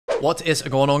What is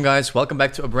going on, guys? Welcome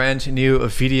back to a brand new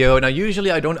video. Now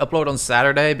usually I don't upload on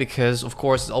Saturday because of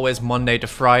course it's always Monday to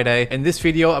Friday. In this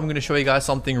video I'm going to show you guys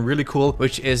something really cool,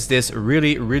 which is this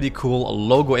really cool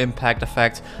logo impact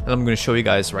effect that I'm going to show you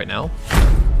guys right now.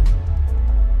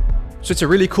 So it's a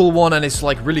really cool one, and it's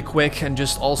like really quick and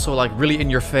just also like really in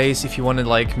your face if you want to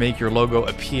like make your logo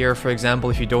appear, for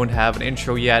example, if you don't have an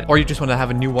intro yet, or you just want to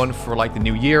have a new one for like the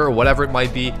new year or whatever it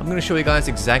might be. I'm going to show you guys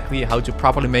exactly how to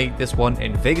properly make this one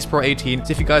in Vegas Pro 18.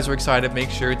 So if you guys are excited, make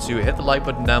sure to hit the like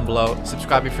button down below,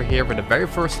 subscribe if you're here for the very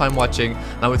first time watching.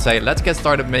 And I would say let's get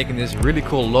started making this really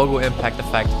cool logo impact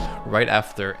effect right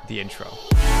after the intro.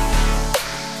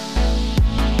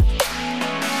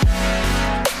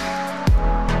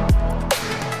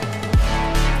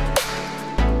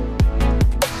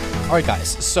 Alright guys,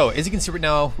 so as you can see right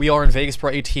now, we are in Vegas Pro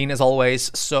 18 as always.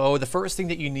 So the first thing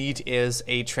that you need is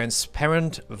a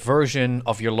transparent version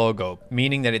of your logo,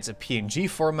 meaning that it's a PNG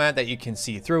format that you can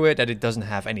see through it, that it doesn't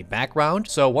have any background.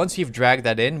 So once you've dragged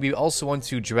that in, we also want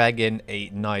to drag in a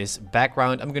nice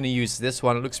background. I'm going to use this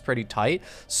one, it looks pretty tight.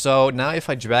 So now if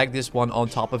I drag this one on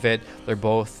top of it, they're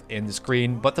both in the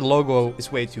screen, but the logo is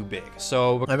way too big.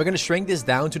 So now we're going to shrink this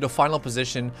down to the final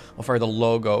position of where the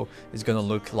logo is going to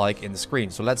look like in the screen.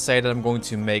 So let's say that I'm going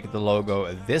to make the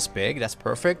logo this big. That's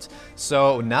perfect.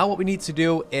 So now what we need to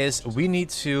do is we need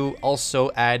to also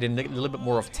add in a little bit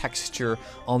more of texture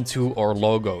onto our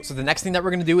logo. So the next thing that we're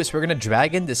going to do is we're going to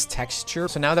drag in this texture.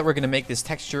 So now that we're going to make this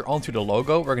texture onto the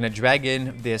logo, we're going to drag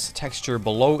in this texture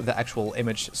below the actual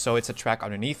image so it's a track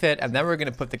underneath it, and then we're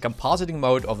going to put the compositing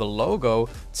mode of the logo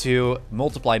to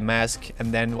multiply mask,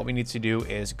 and then what we need to do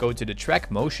is go to the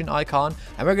track motion icon,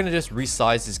 and we're going to just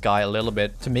resize this guy a little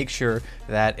bit to make sure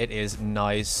that it is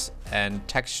nice and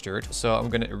textured. So I'm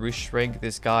going to reshrink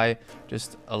this guy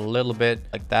just a little bit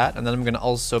like that, and then I'm going to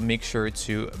also make sure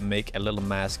to make a little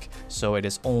mask so it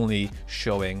is only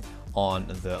showing on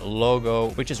the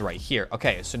logo, which is right here.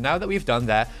 Okay, so now that we've done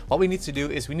that, what we need to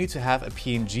do is we need to have a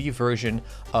PNG version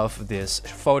of this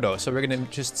photo. So we're going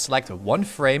to just select one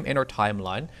frame in our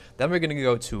timeline, then we're going to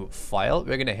go to File,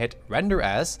 we're going to hit Render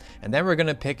As, and then we're going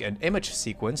to pick an image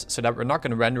sequence so that we're not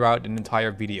going to render out an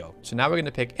entire video. So now we're going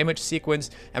to pick image sequence,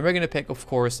 and we're going to pick, of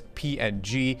course,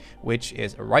 PNG, which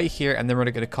is right here, and then we're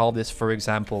going to call this, for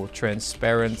example,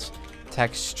 transparent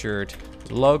textured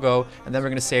logo, and then we're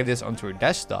going to save this onto our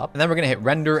desktop, and then we're going to hit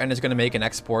render, and it's going to make an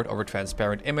export over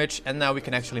transparent image. And now we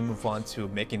can actually move on to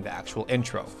making the actual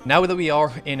intro. Now that we are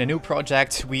in a new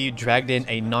project, we dragged in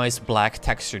a nice black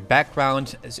textured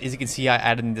background. As you can see, I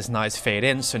added in this nice fade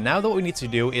in. So now what we need to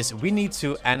do is we need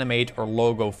to animate our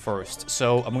logo first.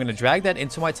 So I'm going to drag that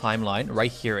into my timeline.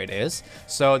 Right here it is.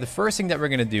 So the first thing that we're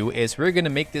going to do is we're going to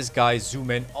make this guy zoom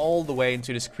in all the way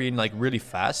into the screen like really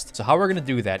fast. So how we're going to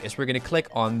do that is we're going to click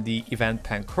on the event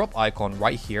pan crop icon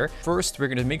right here. First, we're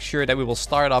going to make sure that we will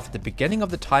start off at the beginning of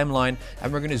the timeline,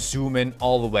 and we're going to zoom in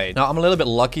all the way. Now I'm a little bit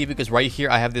lucky because right here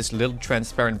I have this little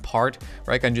transparent part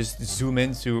where I can just zoom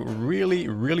into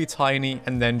really tiny,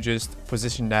 and then just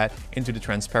position that into the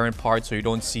transparent part so you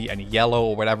don't see any yellow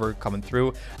or whatever coming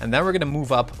through. And then we're going to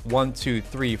move up 1 2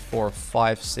 3 4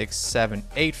 5 6 7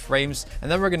 8 frames,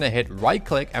 and then we're going to hit right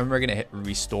click and we're going to hit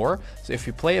restore. So if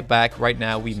you play it back right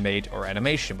now, we made our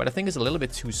animation, but I think it's a little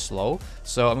bit too slow.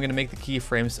 So I'm going to make the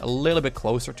keyframes a little bit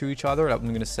closer to each other. I'm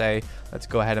going to say, let's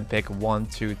go ahead and pick 1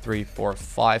 2 3 4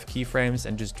 5 keyframes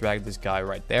and just drag this guy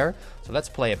right there. So let's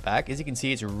play it back. As you can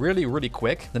see, it's really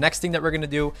quick. The next thing that we're going to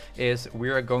do is we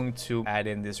are going to add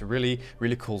in this really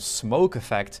cool smoke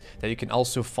effect that you can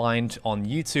also find on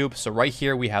YouTube. So right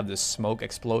here we have this smoke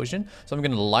explosion. So I'm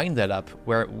going to line that up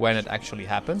when it actually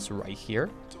happens right here.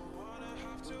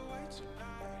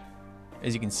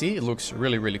 As you can see, it looks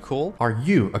really cool. Are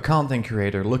you a content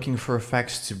creator looking for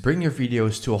effects to bring your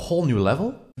videos to a whole new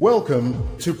level? Welcome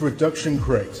to Production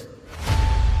Crate.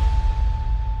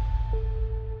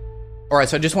 Alright,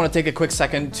 so I just want to take a quick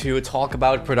second to talk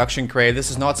about Production Crate.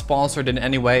 This is not sponsored in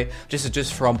any way. This is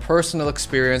just from personal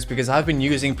experience because I've been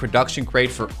using Production Crate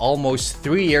for almost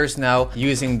 3 years now,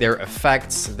 using their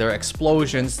effects, their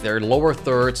explosions, their lower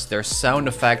thirds, their sound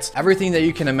effects. Everything that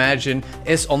you can imagine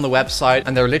is on the website,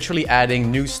 and they're literally adding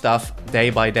new stuff day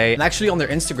by day. And actually on their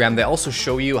Instagram, they also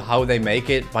show you how they make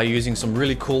it by using some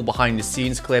really cool behind the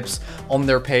scenes clips on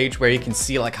their page where you can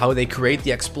see like how they create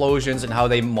the explosions and how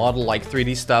they model like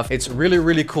 3D stuff. It's really,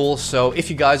 really cool. So if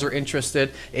you guys are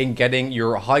interested in getting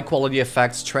your high quality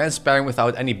effects transparent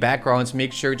without any backgrounds,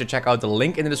 make sure to check out the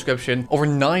link in the description. Over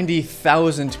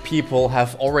 90,000 people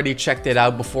have already checked it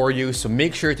out before you, so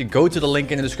make sure to go to the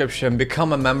link in the description,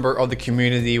 become a member of the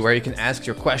community where you can ask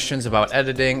your questions about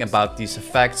editing, about these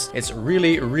effects. It's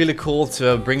really, really cool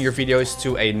to bring your videos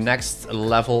to a next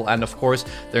level. And of course,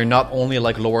 they're not only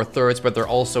like lower thirds, but they're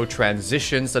also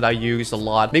transitions that I use a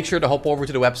lot. Make sure to hop over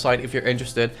to the website if you're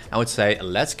interested. I would say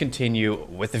let's continue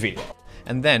with the video.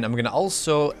 And then I'm gonna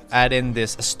also add in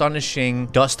this astonishing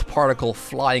dust particle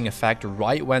flying effect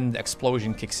right when the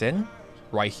explosion kicks in,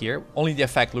 right here. Only the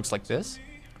effect looks like this.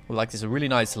 We like this really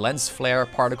nice lens flare,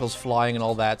 particles flying and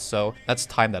all that. So let's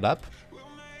time that up.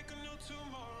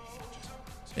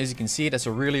 As you can see, that's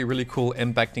a really, really cool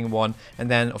impacting one. And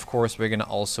then of course, we're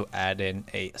gonna also add in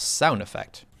a sound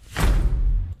effect.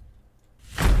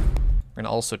 We're gonna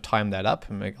also time that up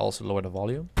and also lower the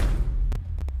volume.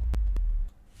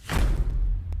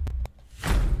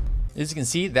 As you can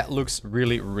see, that looks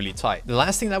really, really tight. The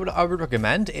last thing that I would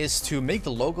recommend is to make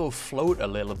the logo float a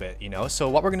little bit, you know? So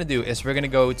what we're gonna do is we're gonna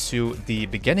go to the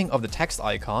beginning of the text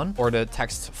icon, or the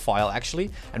text file actually,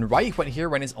 and right here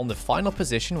when it's on the final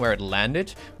position where it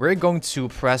landed, we're going to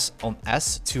press on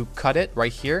S to cut it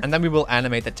right here, and then we will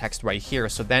animate the text right here.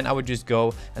 So then I would just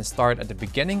go and start at the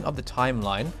beginning of the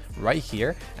timeline right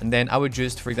here, and then I would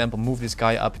just, for example, move this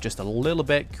guy up just a little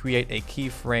bit, create a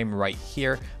keyframe right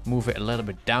here, move it a little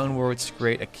bit downwards,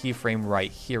 create a keyframe right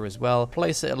here as well,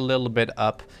 place it a little bit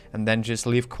up, and then just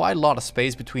leave quite a lot of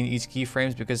space between each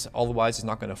keyframes, because otherwise it's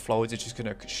not going to float, it's just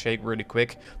going to shake really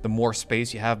quick. The more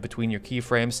space you have between your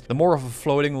keyframes, the more of a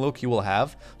floating look you will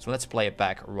have. So let's play it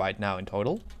back right now in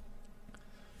total.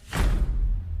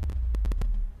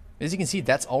 As you can see,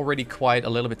 that's already quite a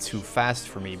little bit too fast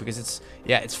for me, because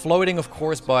it's floating of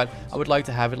course, but I would like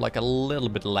to have it like a little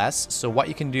bit less. So what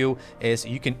you can do is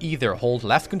you can either hold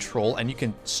left control and you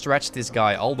can stretch this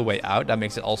guy all the way out. That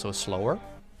makes it also slower.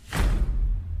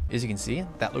 As you can see,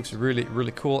 that looks really,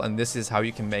 really cool. And this is how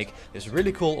you can make this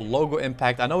really cool logo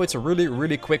impact. I know it's a really,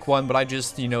 really quick one, but I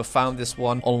just, you know, found this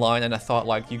one online and I thought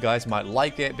like you guys might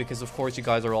like it, because of course you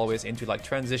guys are always into like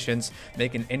transitions,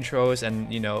 making intros,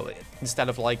 and you know, instead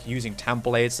of like using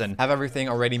templates and have everything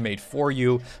already made for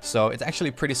you. So it's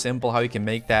actually pretty simple how you can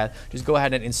make that. Just go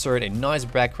ahead and insert a nice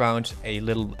background, a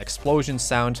little explosion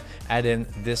sound, add in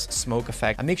this smoke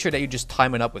effect, and make sure that you just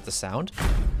time it up with the sound.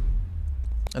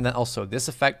 And then also this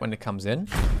effect when it comes in.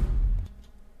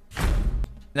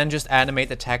 And then just animate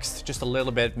the text just a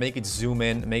little bit, make it zoom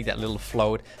in, make that little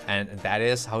float, and that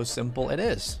is how simple it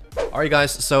is. Alright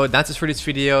guys, so that's it for this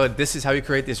video. This is how you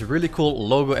create this really cool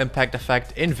logo impact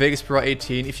effect in Vegas Pro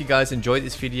 18. If you guys enjoyed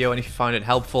this video and if you found it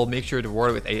helpful, make sure to reward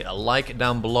it with a like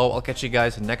down below. I'll catch you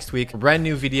guys next week. Brand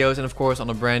new videos, and of course on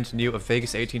a brand new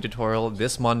Vegas 18 tutorial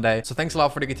this Monday. So thanks a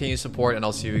lot for the continued support, and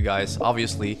I'll see you guys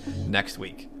obviously next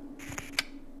week.